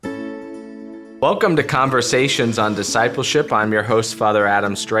Welcome to Conversations on Discipleship. I'm your host, Father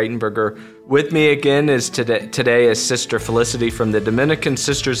Adam Streitenberger. With me again is today is Sister Felicity from the Dominican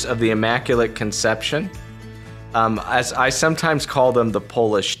Sisters of the Immaculate Conception. As I sometimes call them, the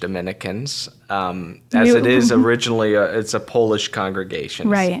Polish Dominicans, as it is originally, it's a Polish congregation.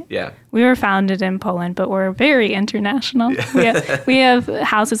 Right. Yeah. We were founded in Poland, but we're very international. We have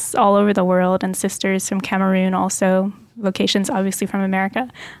houses all over the world and sisters from Cameroon also, vocations obviously from America.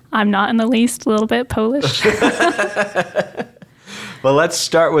 I'm not in the least a little bit Polish. Well, let's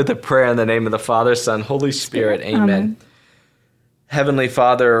start with a prayer in the name of the Father, Son, Holy Spirit. Amen. Heavenly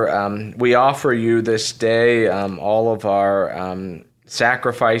Father, we offer you this day all of our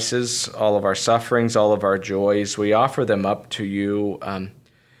sacrifices, all of our sufferings, all of our joys. We offer them up to you.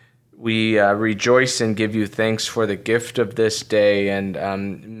 We rejoice and give you thanks for the gift of this day,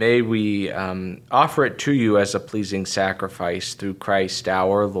 and may we offer it to you as a pleasing sacrifice through Christ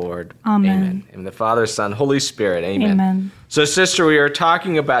our Lord. Amen. In the Father, Son, Holy Spirit. Amen. Amen. So, Sister, we are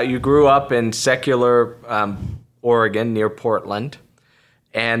talking about you grew up in secular Oregon near Portland,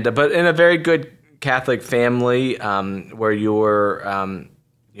 but in a very good Catholic family where you were,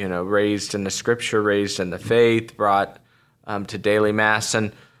 raised in the Scripture, raised in the faith, brought to daily Mass,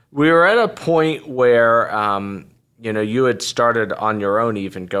 and we were at a point where, you had started on your own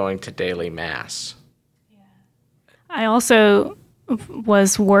even going to daily Mass. I also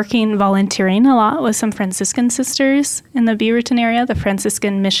was volunteering a lot with some Franciscan sisters in the Beaverton area, the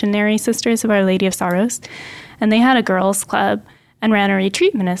Franciscan Missionary Sisters of Our Lady of Sorrows, and they had a girls' club and ran a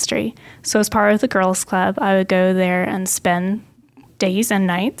retreat ministry. So as part of the girls' club, I would go there and spend days and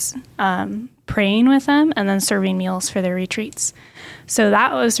nights praying with them and then serving meals for their retreats. So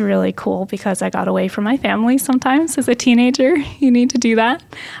that was really cool because I got away from my family sometimes as a teenager. You need to do that.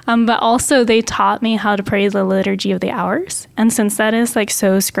 But also they taught me how to pray the Liturgy of the Hours. And since that is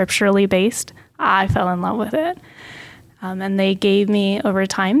so scripturally based, I fell in love with it. And they gave me, over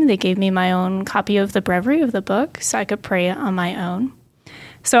time, my own copy of the breviary of the book so I could pray it on my own.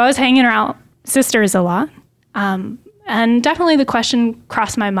 So I was hanging around sisters a lot. And definitely the question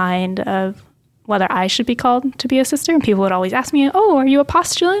crossed my mind of whether I should be called to be a sister. And people would always ask me, oh, are you a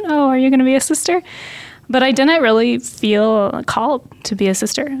postulant? Oh, are you going to be a sister? But I didn't really feel called to be a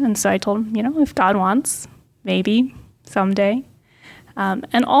sister. And so I told him, if God wants, maybe someday.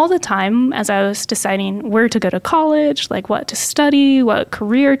 And all the time, as I was deciding where to go to college, what to study, what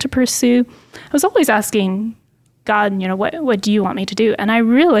career to pursue, I was always asking God, what do you want me to do? And I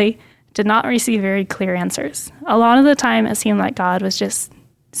really did not receive very clear answers. A lot of the time, it seemed like God was just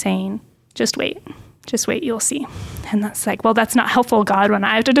saying, just wait, you'll see. And that's that's not helpful, God, when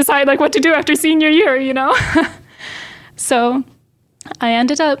I have to decide what to do after senior year, So I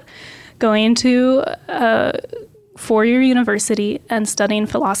ended up going to a four-year university and studying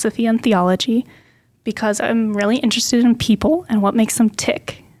philosophy and theology because I'm really interested in people and what makes them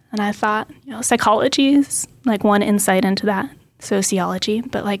tick. And I thought, psychology is one insight into that. Sociology,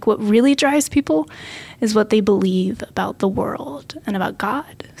 but what really drives people is what they believe about the world and about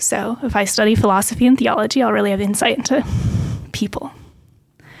God. So if I study philosophy and theology, I'll really have insight into people.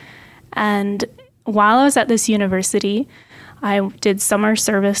 And while I was at this university, I did summer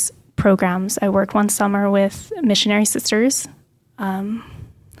service programs. I worked one summer with missionary sisters,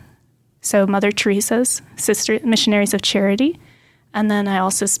 so Mother Teresa's sister, Missionaries of Charity, and then I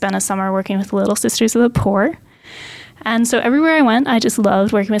also spent a summer working with Little Sisters of the Poor. And so everywhere I went, I just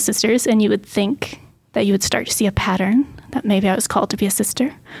loved working with sisters, and you would think that you would start to see a pattern, that maybe I was called to be a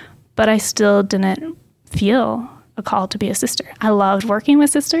sister, but I still didn't feel a call to be a sister. I loved working with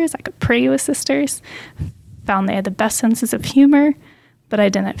sisters. I could pray with sisters, found they had the best senses of humor, but I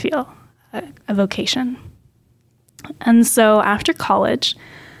didn't feel a vocation. And so after college,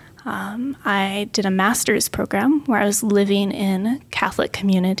 I did a master's program where I was living in Catholic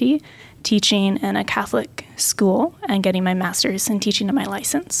community, teaching in a Catholic school and getting my master's and teaching to my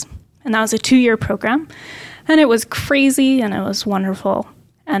license. And that was a 2-year program. And it was crazy and it was wonderful.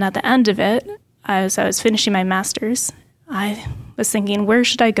 And at the end of it, as I was finishing my master's, I was thinking, where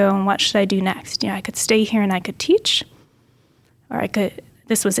should I go and what should I do next? I could stay here and I could teach, or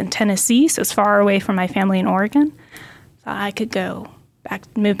this was in Tennessee, so it's far away from my family in Oregon. So I could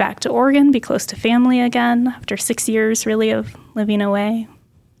move back to Oregon, be close to family again after 6 years really of living away.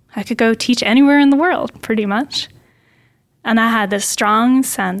 I could go teach anywhere in the world, pretty much. And I had this strong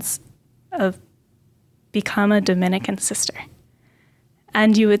sense of become a Dominican sister.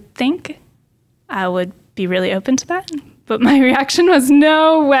 And you would think I would be really open to that, but my reaction was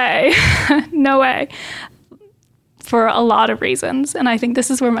no way, no way. for a lot of reasons. And I think this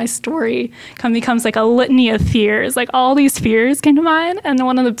is where my story becomes like a litany of fears. Like all these fears came to mind. And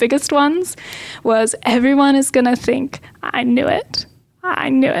one of the biggest ones was everyone is going to think I knew it. I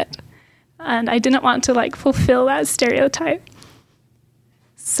knew it. And I didn't want to like fulfill that stereotype.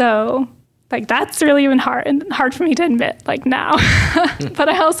 So like that's really even hard for me to admit like now. But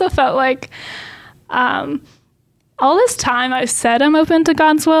I also felt like all this time I've said I'm open to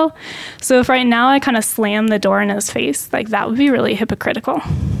God's will. So if right now I kind of slam the door in his face, like that would be really hypocritical.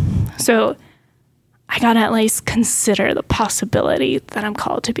 So I got to at least consider the possibility that I'm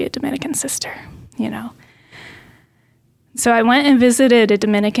called to be a Dominican sister, you know. So I went and visited a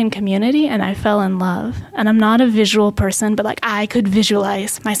Dominican community and I fell in love. And I'm not a visual person, but like I could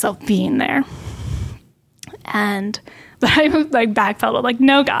visualize myself being there. But I like backpedaled, like,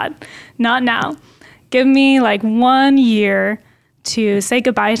 no, God, not now. Give me like 1 year to say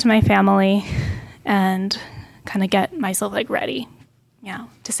goodbye to my family and kind of get myself like ready, you know,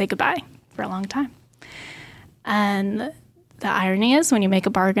 to say goodbye for a long time. And the irony is when you make a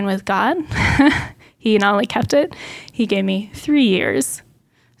bargain with God, he not only kept it, he gave me 3 years.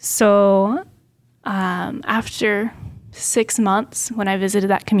 So after 6 months, when I visited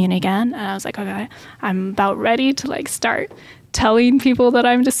that community again, and I was like, okay, I'm about ready to like start telling people that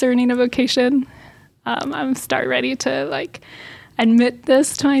I'm discerning a vocation. I'm ready to like admit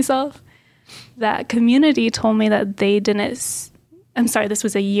this to myself. That community told me that this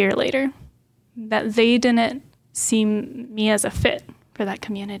was a year later, that they didn't see me as a fit for that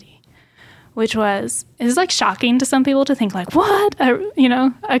community, which is like shocking to some people to think like, what?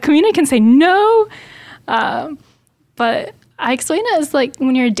 A community can say no. But I explain it as like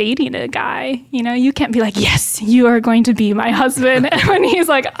when you're dating a guy, you know, you can't be like, yes, you are going to be my husband. And when he's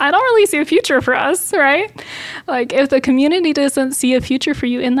like, I don't really see a future for us, right? Like if the community doesn't see a future for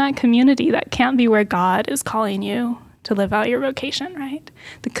you in that community, that can't be where God is calling you to live out your vocation, right?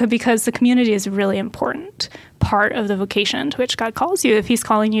 Because the community is a really important part of the vocation to which God calls you if he's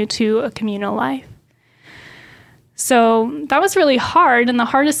calling you to a communal life. So that was really hard. And the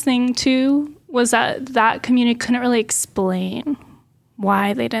hardest thing too was that community couldn't really explain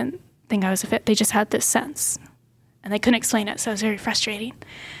why they didn't think I was a fit. They just had this sense, and they couldn't explain it, so it was very frustrating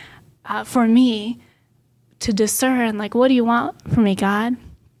for me to discern, like, what do you want from me, God?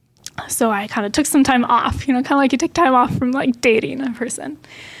 So I kind of took some time off, you know, kind of like you take time off from, like, dating a person,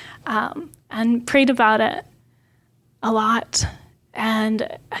 and prayed about it a lot.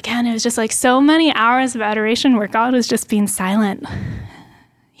 And, again, it was just, like, so many hours of adoration where God was just being silent.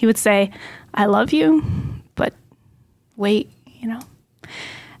 He would say, I love you, but wait, you know.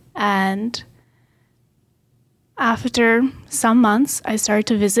 And after some months, I started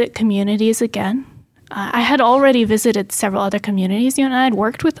to visit communities again. I had already visited several other communities, you know, and I had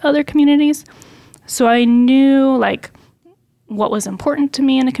worked with other communities. So I knew, like, what was important to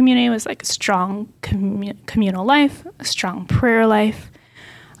me in a community was, like, a strong communal life, a strong prayer life.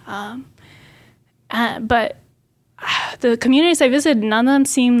 But the communities I visited, none of them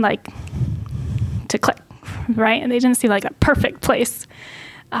seemed like to click, right? And they didn't seem like a perfect place.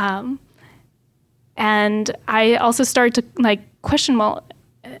 And I also started to like question, well,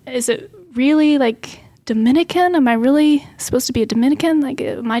 is it really like Dominican? Am I really supposed to be a Dominican? Like,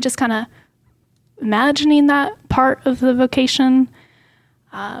 am I just kind of imagining that part of the vocation?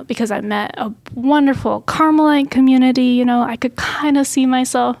 Because I met a wonderful Carmelite community, you know, I could kind of see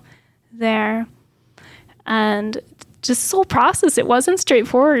myself there. And just this whole process, it wasn't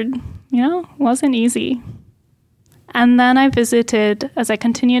straightforward, you know, it wasn't easy. And then I visited, as I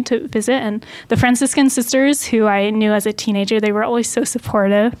continued to visit, and the Franciscan sisters, who I knew as a teenager, they were always so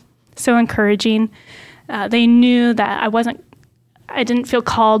supportive, so encouraging. They knew that I didn't feel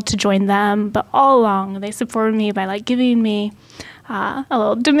called to join them, but all along they supported me by like giving me a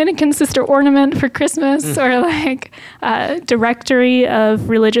little Dominican sister ornament for Christmas or like a directory of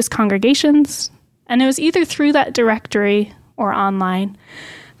religious congregations. And it was either through that directory or online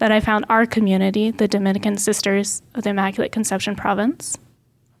that I found our community, the Dominican Sisters of the Immaculate Conception Province,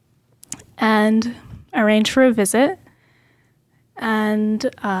 and arranged for a visit. And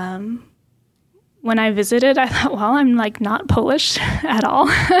when I visited, I thought, well, I'm like not Polish at all,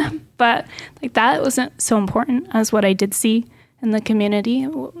 but like that wasn't so important as what I did see in the community,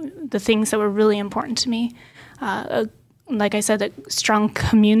 the things that were really important to me. Like I said, a strong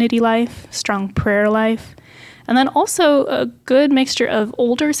community life, strong prayer life, and then also a good mixture of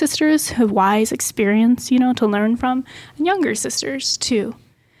older sisters who have wise experience, you know, to learn from, and younger sisters too.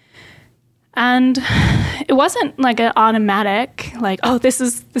 And it wasn't like an automatic, like, oh, this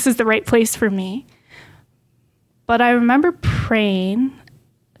is the right place for me. But I remember praying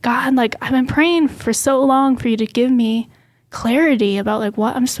God, like, I've been praying for so long for you to give me clarity about like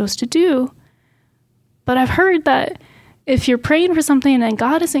what I'm supposed to do. But I've heard that if you're praying for something and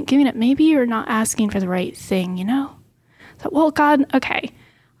God isn't giving it, maybe you're not asking for the right thing, you know? So, well, God, okay,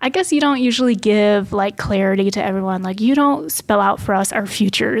 I guess you don't usually give like clarity to everyone. Like, you don't spell out for us our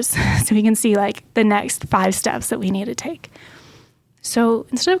futures so we can see like the next 5 steps that we need to take. So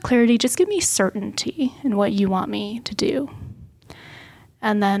instead of clarity, just give me certainty in what you want me to do.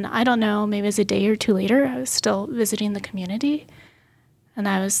 And then, I don't know, maybe it was a day or 2 later, I was still visiting the community. And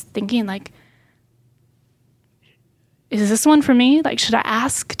I was thinking, like, is this one for me? Like, should I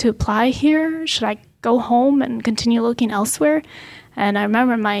ask to apply here? Should I go home and continue looking elsewhere? And I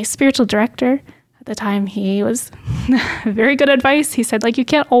remember my spiritual director at the time, he was very good advice. He said, like, you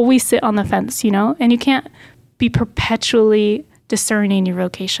can't always sit on the fence, you know, and you can't be perpetually discerning your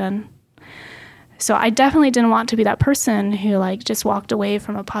vocation. So I definitely didn't want to be that person who like just walked away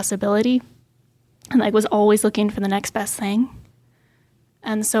from a possibility and like was always looking for the next best thing.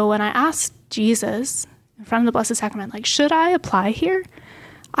 And so when I asked Jesus in front of the Blessed Sacrament, like, should I apply here?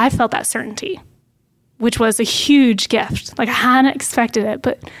 I felt that certainty, which was a huge gift. Like, I hadn't expected it,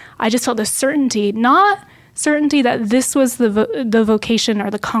 but I just felt the certainty, not certainty that this was the vocation or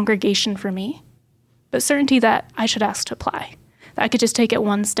the congregation for me, but certainty that I should ask to apply, that I could just take it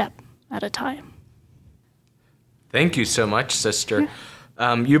one step at a time. Thank you so much, Sister.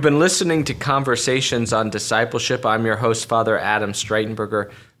 Yeah. You've been listening to Conversations on Discipleship. I'm your host, Father Adam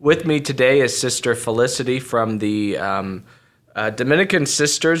Streitenberger. With me today is Sister Felicity from the Dominican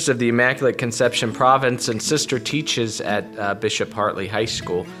Sisters of the Immaculate Conception Province, and Sister teaches at Bishop Hartley High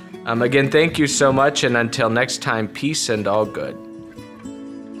School. Again, thank you so much, and until next time, peace and all good.